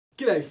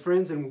G'day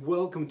friends and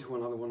welcome to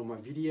another one of my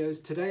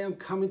videos. Today I'm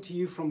coming to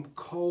you from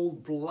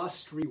cold,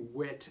 blustery,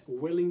 wet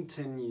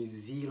Wellington, New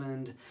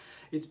Zealand.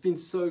 It's been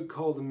so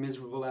cold and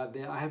miserable out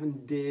there. I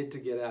haven't dared to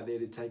get out there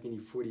to take any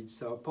footage,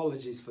 so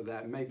apologies for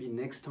that. Maybe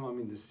next time I'm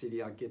in the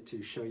city I'll get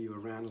to show you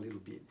around a little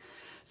bit.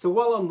 So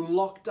while I'm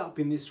locked up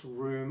in this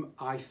room,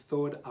 I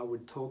thought I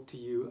would talk to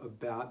you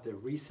about the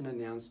recent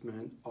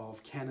announcement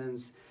of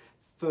Canon's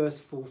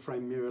first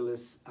full-frame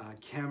mirrorless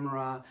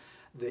camera,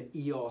 the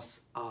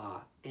EOS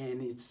R,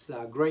 and it's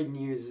great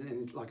news.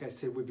 And like I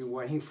said, we've been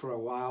waiting for a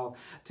while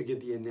to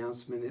get the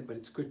announcement, but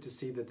it's good to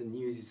see that the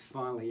news is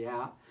finally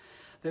out.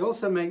 They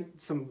also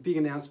made some big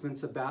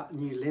announcements about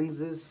new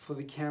lenses for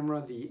the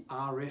camera, the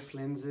RF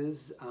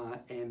lenses,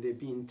 and they're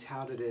being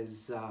touted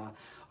as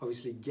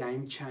obviously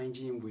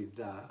game-changing with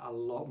a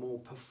lot more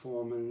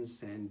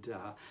performance and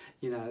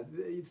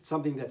it's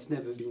something that's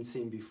never been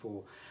seen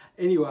before.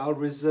 Anyway, I'll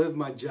reserve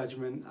my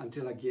judgment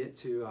until I get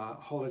to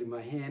hold it in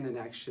my hand and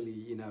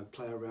actually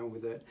play around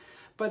with it.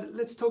 But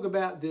let's talk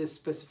about the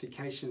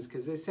specifications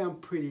because they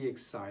sound pretty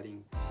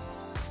exciting.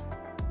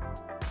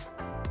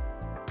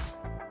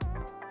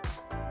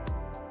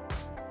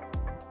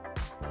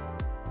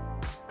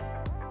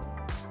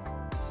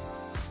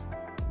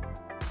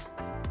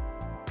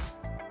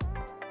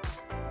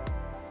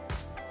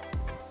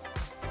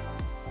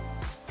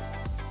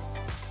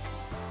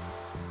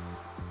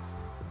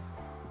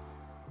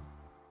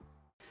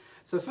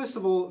 So first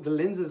of all, the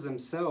lenses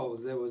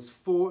themselves, there was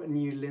 4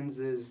 new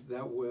lenses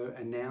that were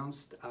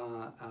announced.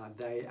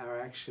 They are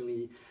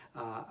actually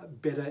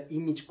better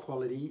image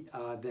quality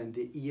than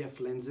the EF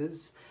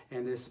lenses,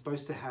 and they're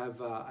supposed to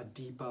have a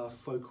deeper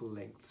focal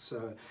length.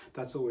 So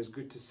that's always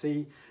good to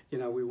see.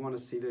 We want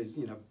to see those,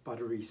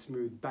 buttery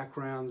smooth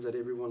backgrounds that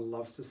everyone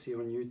loves to see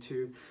on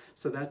YouTube.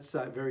 So that's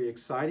very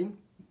exciting.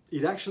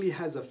 It actually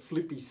has a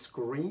flippy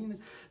screen,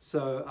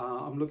 so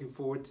I'm looking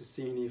forward to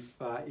seeing if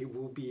it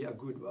will be a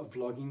good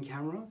vlogging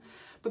camera.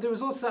 But there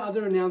was also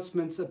other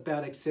announcements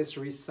about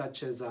accessories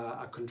such as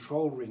a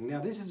control ring. Now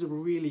this is a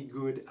really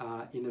good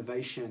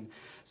innovation.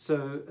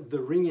 So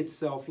the ring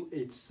itself,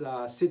 it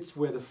sits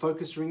where the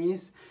focus ring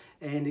is,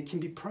 and it can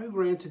be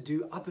programmed to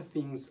do other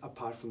things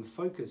apart from the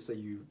focus. So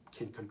you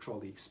can control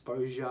the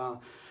exposure,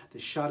 the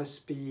shutter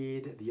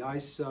speed, the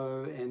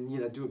ISO,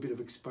 and do a bit of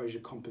exposure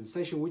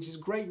compensation, which is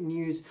great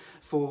news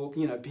for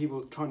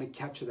people trying to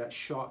capture that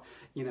shot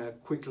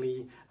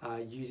quickly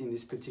using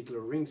this particular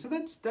ring. So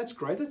that's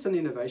great. That's an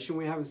innovation.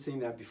 We haven't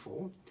seen that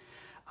before.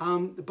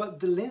 But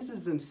the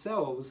lenses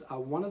themselves,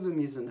 one of them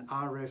is an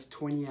RF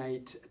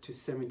 28 to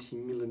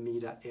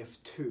 70mm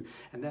f2,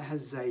 and that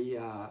has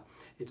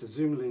it's a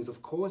zoom lens,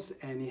 of course,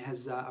 and it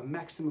has a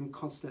maximum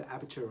constant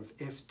aperture of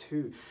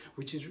f2,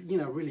 which is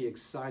really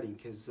exciting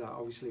because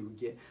obviously we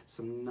get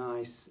some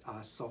nice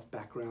soft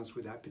backgrounds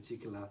with that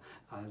particular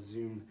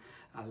zoom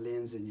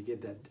lens, and you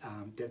get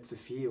that depth of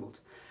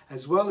field.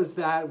 As well as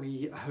that,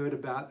 we heard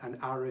about an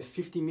RF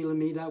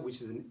 50mm,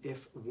 which is an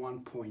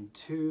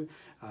f1.2,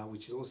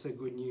 which is also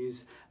good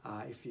news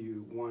if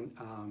you want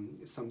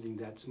something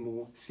that's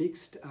more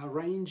fixed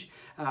range,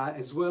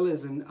 as well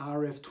as an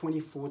RF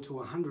 24 to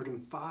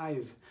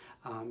 105mm,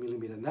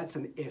 and that's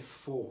an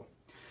f4.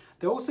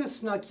 They also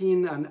snuck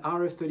in an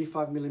RF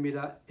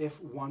 35mm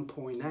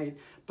f1.8,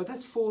 but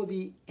that's for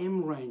the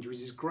M range, which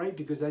is great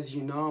because, as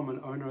you know, I'm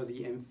an owner of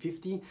the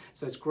M50,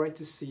 so it's great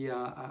to see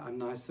a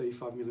nice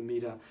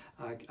 35mm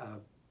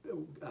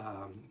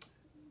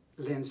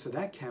lens for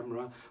that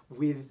camera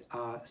with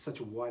such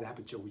a wide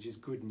aperture, which is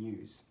good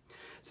news.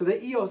 So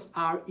the EOS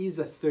R is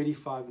a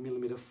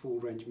 35mm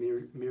full-range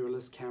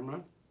mirrorless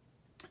camera,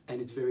 and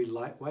it's very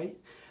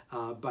lightweight.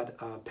 But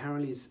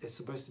apparently it's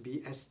supposed to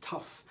be as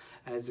tough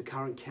as the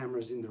current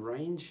cameras in the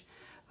range.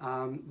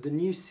 The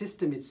new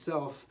system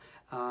itself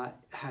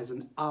has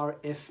an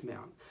RF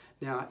mount.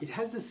 Now it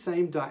has the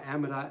same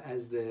diameter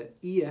as the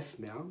EF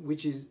mount,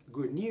 which is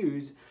good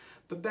news,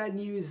 but bad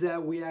news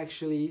that we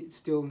actually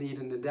still need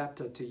an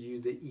adapter to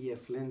use the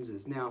EF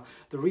lenses. Now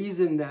the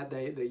reason that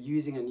they're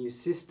using a new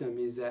system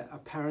is that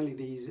apparently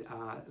these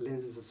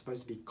lenses are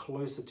supposed to be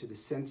closer to the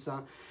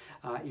sensor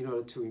in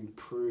order to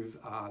improve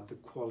the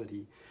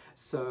quality.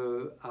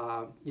 So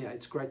yeah,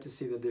 it's great to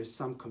see that there's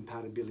some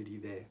compatibility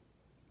there.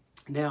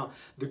 Now,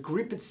 the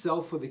grip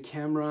itself for the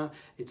camera,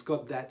 it's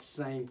got that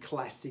same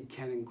classic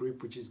Canon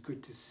grip, which is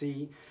good to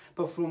see.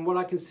 But from what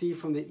I can see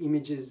from the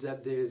images,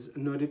 that there's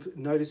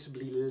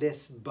noticeably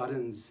less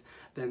buttons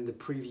than the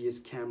previous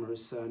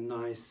cameras. So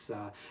nice,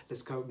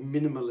 let's go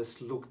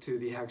minimalist look to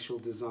the actual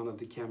design of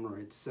the camera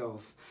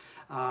itself.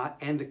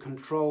 And the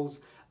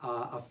controls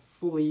are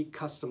fully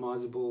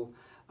customizable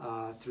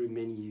through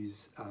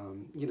menus,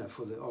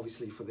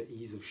 obviously for the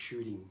ease of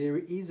shooting. There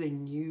is a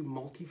new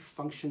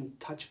multi-function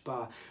touch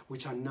bar,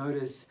 which I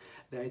notice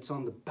that it's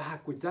on the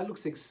back, which that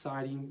looks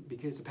exciting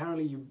because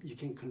apparently you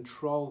can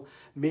control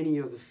many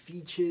of the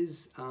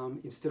features.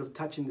 Instead of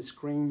touching the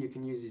screen, you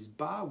can use this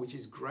bar, which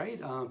is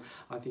great.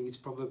 I think it's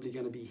probably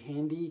going to be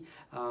handy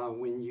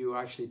when you're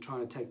actually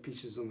trying to take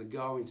pictures on the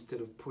go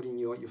instead of putting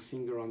your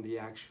finger on the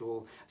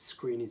actual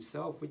screen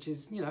itself, which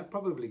is,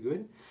 probably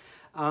good.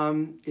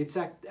 It's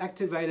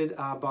activated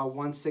by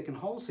 1 second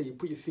hold, so you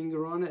put your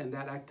finger on it and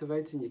that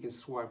activates, and you can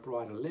swipe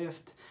right or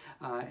left,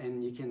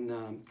 and you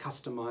can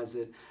customize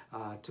it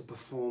to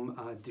perform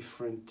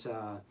different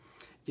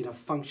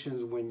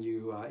functions when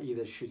you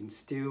either shooting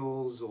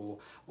stills or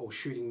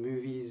shooting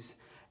movies,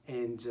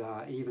 and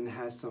even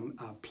has some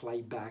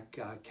playback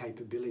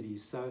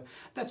capabilities. So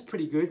that's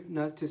pretty good.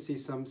 Nice to see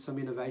some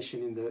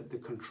innovation in the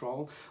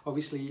control.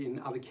 Obviously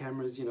in other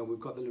cameras, we've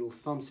got the little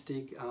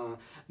thumbstick.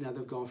 Now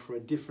they've gone for a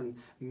different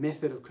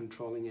method of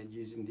controlling it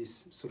using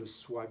this sort of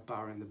swipe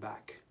bar in the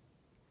back.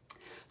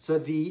 So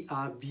the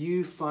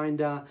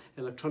viewfinder,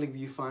 electronic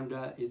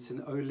viewfinder, it's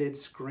an OLED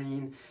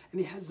screen,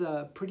 and it has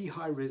a pretty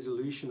high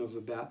resolution of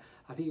about,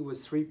 I think it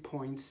was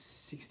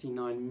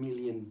 3.69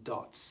 million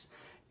dots.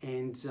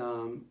 And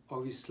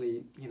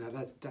obviously,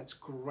 that's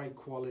great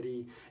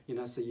quality,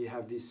 so you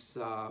have this,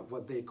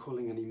 what they're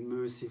calling an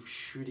immersive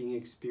shooting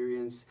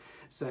experience.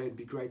 So it'd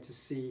be great to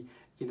see,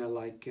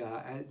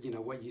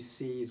 what you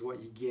see is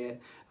what you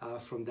get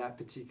from that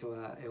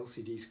particular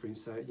LCD screen.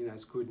 So,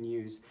 it's good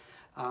news.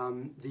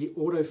 The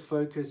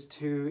autofocus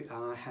too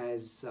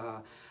has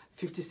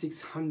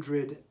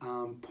 5,600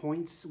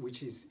 points,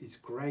 which is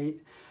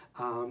great.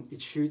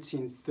 It shoots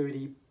in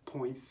 30.3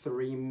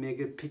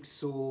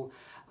 megapixel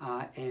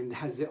and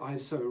has the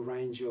ISO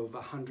range of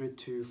 100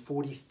 to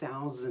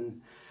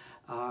 40,000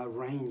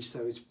 range,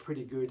 so it's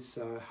pretty good.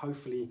 So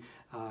hopefully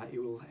it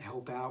will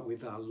help out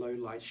with low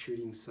light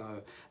shooting.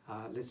 So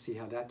let's see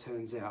how that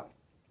turns out.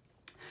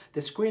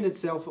 The screen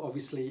itself,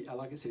 obviously,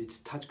 like I said, it's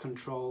touch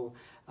control.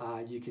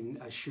 You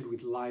can shoot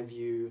with live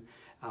view,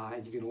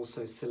 and you can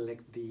also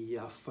select the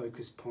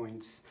focus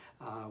points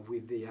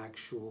with the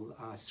actual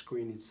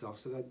screen itself.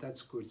 So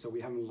that's good. So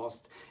we haven't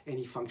lost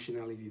any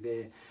functionality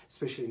there,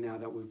 especially now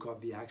that we've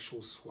got the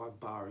actual swipe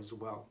bar as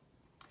well.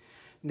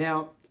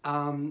 Now,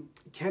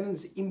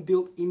 Canon's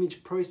inbuilt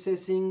image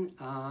processing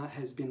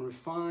has been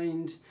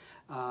refined,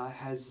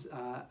 has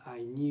a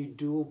new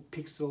dual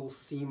pixel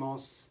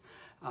CMOS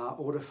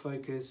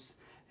autofocus,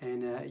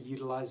 and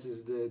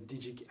utilizes the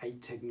Digic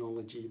 8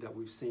 technology that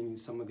we've seen in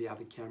some of the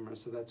other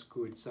cameras, so that's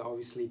good. So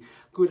obviously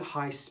good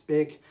high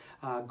spec,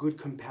 good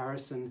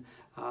comparison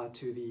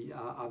to the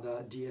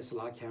other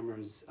DSLR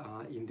cameras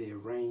in their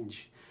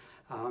range.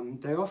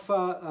 They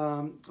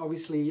offer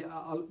obviously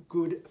a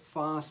good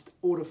fast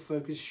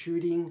autofocus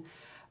shooting.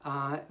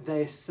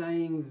 They're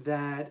saying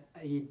that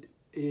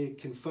it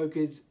can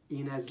focus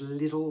in as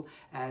little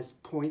as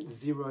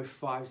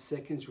 0.05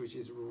 seconds, which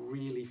is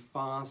really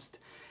fast.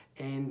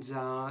 And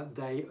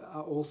they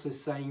are also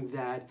saying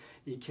that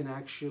it can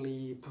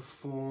actually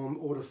perform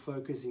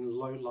autofocus in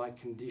low light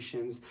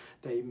conditions.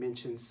 They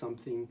mentioned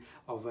something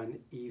of an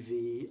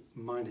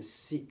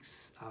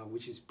EV-6,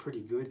 which is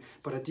pretty good.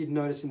 But I did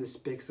notice in the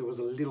specs there was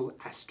a little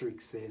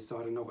asterisk there, so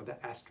I don't know what the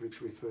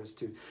asterisk refers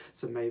to.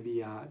 So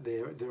maybe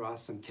there are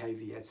some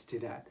caveats to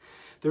that.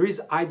 There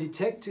is eye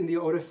detect in the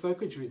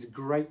autofocus, which is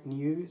great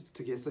news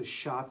to get those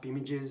sharp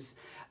images.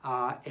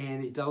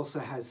 And it also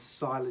has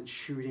silent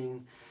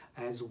shooting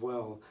as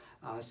well,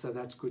 so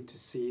that's good to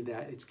see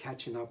that it's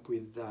catching up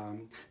with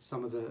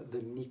some of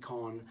the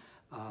Nikon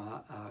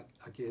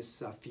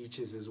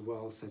features as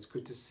well. So it's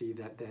good to see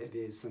that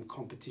there's some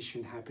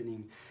competition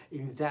happening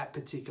in that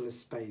particular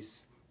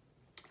space.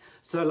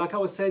 So like I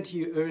was saying to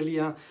you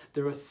earlier,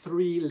 there are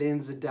 3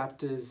 lens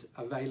adapters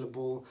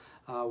available.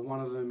 One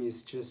of them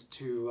is just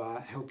to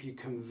help you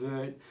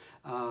convert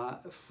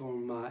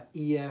from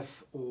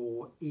EF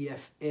or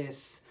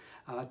EFS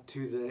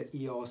to the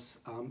EOS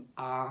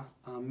R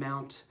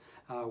mount,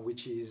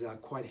 which is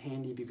quite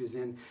handy, because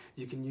then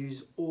you can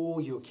use all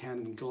your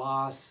Canon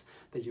glass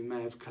that you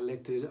may have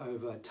collected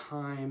over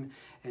time,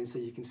 and so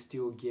you can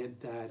still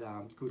get that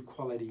good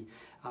quality.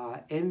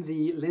 And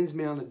the lens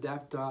mount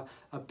adapter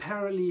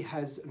apparently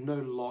has no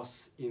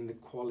loss in the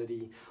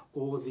quality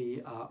or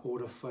the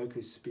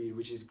autofocus speed,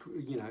 which is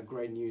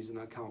great news, and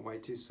I can't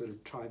wait to sort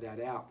of try that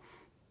out.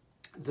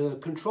 The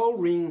control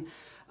ring,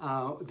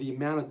 the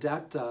mount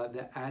adapter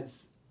that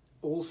adds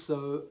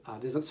also,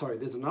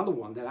 there's another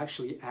one that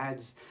actually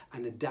adds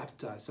an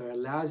adapter. So it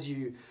allows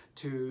you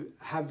to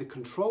have the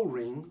control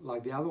ring,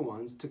 like the other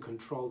ones, to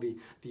control the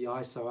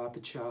ISO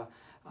aperture,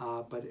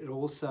 but it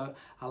also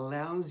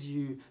allows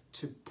you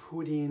to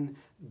put in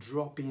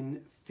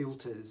drop-in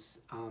filters.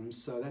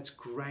 So that's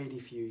great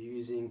if you're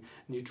using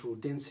neutral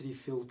density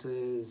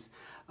filters,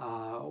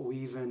 or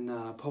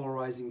even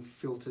polarizing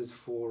filters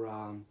for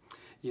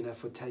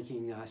for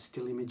taking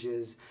still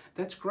images.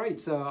 That's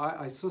great. So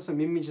I saw some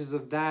images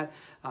of that.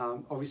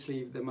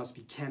 Obviously there must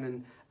be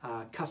Canon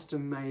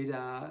custom-made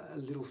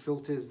little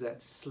filters that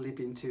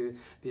slip into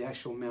the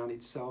actual mount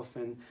itself,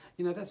 and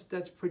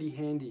that's pretty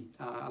handy.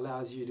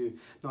 Allows you to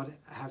not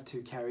have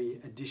to carry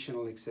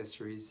additional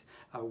accessories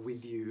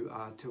with you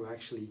to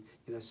actually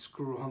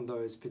screw on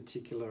those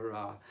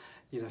particular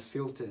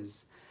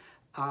filters.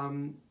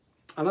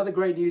 Another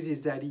great news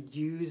is that it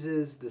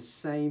uses the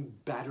same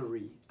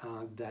battery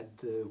that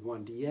the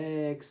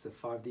 1DX, the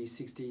 5D,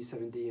 6D,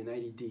 7D and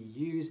 80D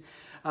use,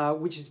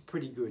 which is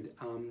pretty good.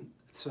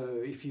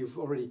 So if you've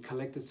already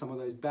collected some of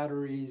those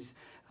batteries,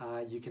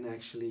 you can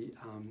actually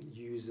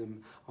use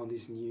them on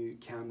this new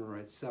camera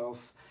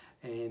itself.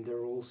 And they're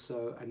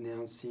also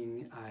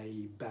announcing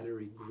a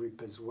battery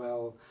grip as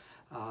well,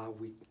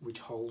 which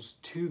holds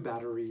 2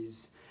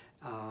 batteries,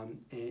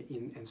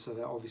 and so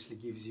that obviously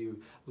gives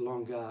you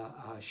longer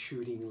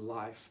shooting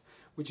life,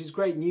 which is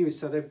great news.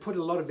 So they've put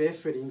a lot of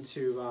effort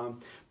into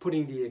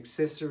putting the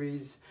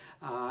accessories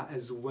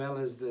as well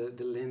as the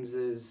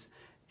lenses,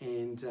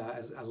 and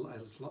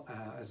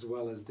as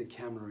well as the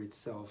camera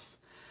itself.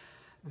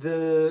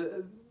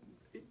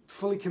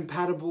 Fully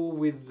compatible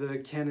with the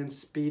Canon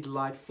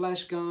Speedlight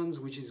flash guns,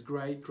 which is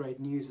great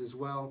news as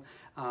well.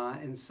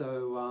 And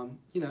so,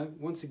 you know,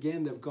 once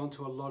again, they've gone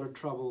to a lot of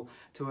trouble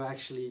to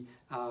actually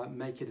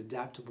make it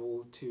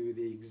adaptable to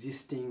the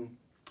existing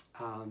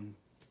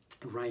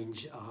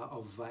range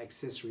of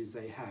accessories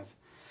they have.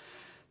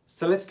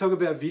 So let's talk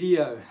about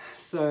video.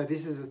 So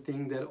this is a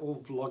thing that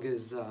all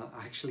vloggers are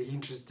actually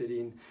interested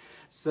in.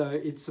 So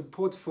it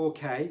supports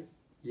 4K,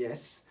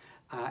 yes,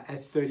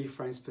 at 30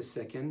 frames per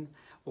second,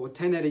 or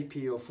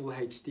 1080p or full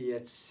HD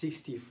at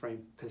 60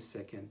 frames per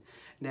second.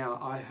 Now,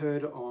 I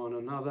heard on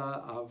another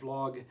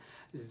vlog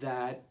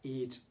that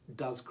it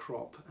does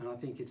crop, and I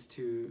think it's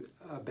to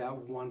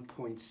about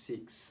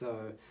 1.6.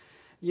 So,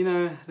 you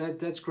know,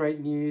 that's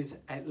great news.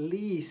 At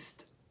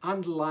least,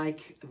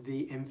 unlike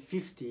the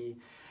M50,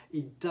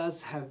 it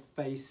does have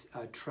face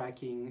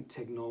tracking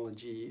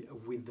technology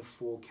with the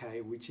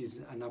 4K, which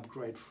is an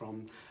upgrade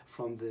from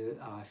the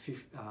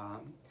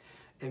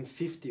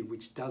M50,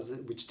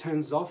 which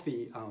turns off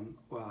the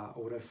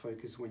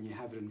autofocus when you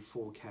have it in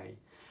 4K.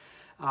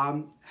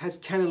 Has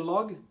Canon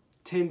log,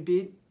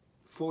 10-bit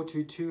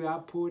 422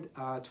 output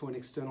to an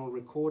external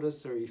recorder.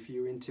 So if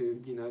you're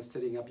into, you know,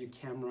 setting up your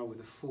camera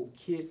with a full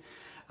kit,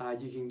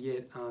 you can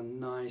get a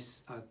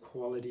nice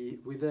quality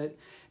with it.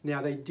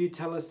 Now they do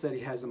tell us that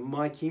it has a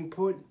mic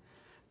input,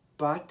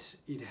 but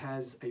it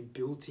has a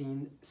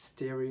built-in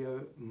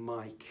stereo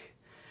mic.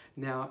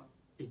 Now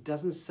it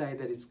doesn't say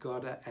that it's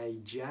got a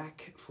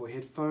jack for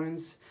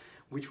headphones,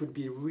 which would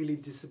be really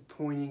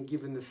disappointing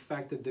given the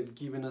fact that they've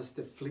given us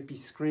the flippy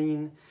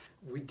screen.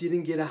 We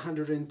didn't get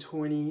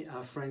 120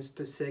 frames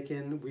per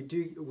second. We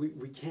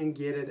can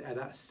get it at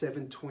a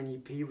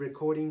 720p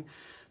recording,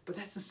 but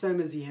that's the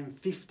same as the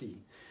M50.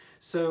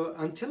 So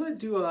until I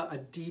do a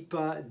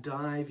deeper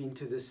dive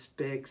into the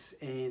specs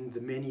and the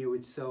menu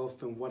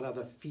itself and what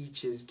other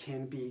features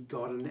can be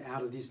gotten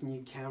out of this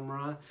new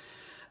camera,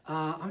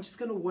 I'm just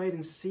going to wait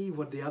and see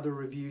what the other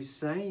reviews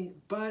say.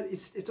 But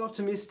it's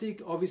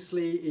optimistic.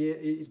 Obviously,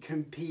 it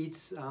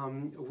competes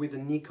with the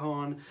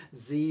Nikon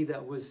Z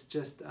that was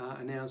just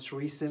announced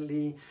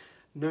recently.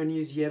 No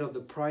news yet of the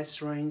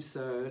price range,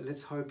 so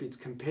let's hope it's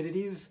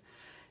competitive.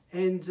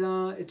 And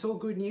it's all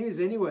good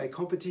news anyway.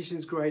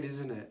 Competition's great,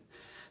 isn't it?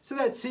 So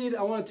that's it.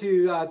 I wanted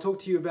to talk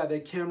to you about the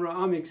camera.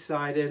 I'm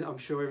excited. I'm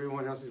sure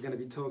everyone else is going to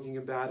be talking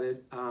about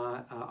it.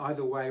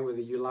 Either way,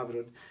 whether you love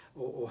it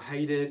or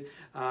hate it,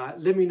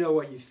 let me know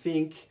what you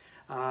think,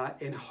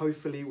 and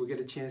hopefully we'll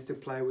get a chance to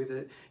play with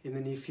it in the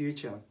near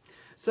future.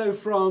 So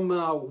from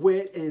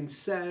wet and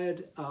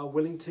sad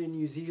Wellington,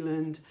 New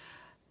Zealand,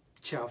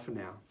 ciao for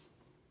now.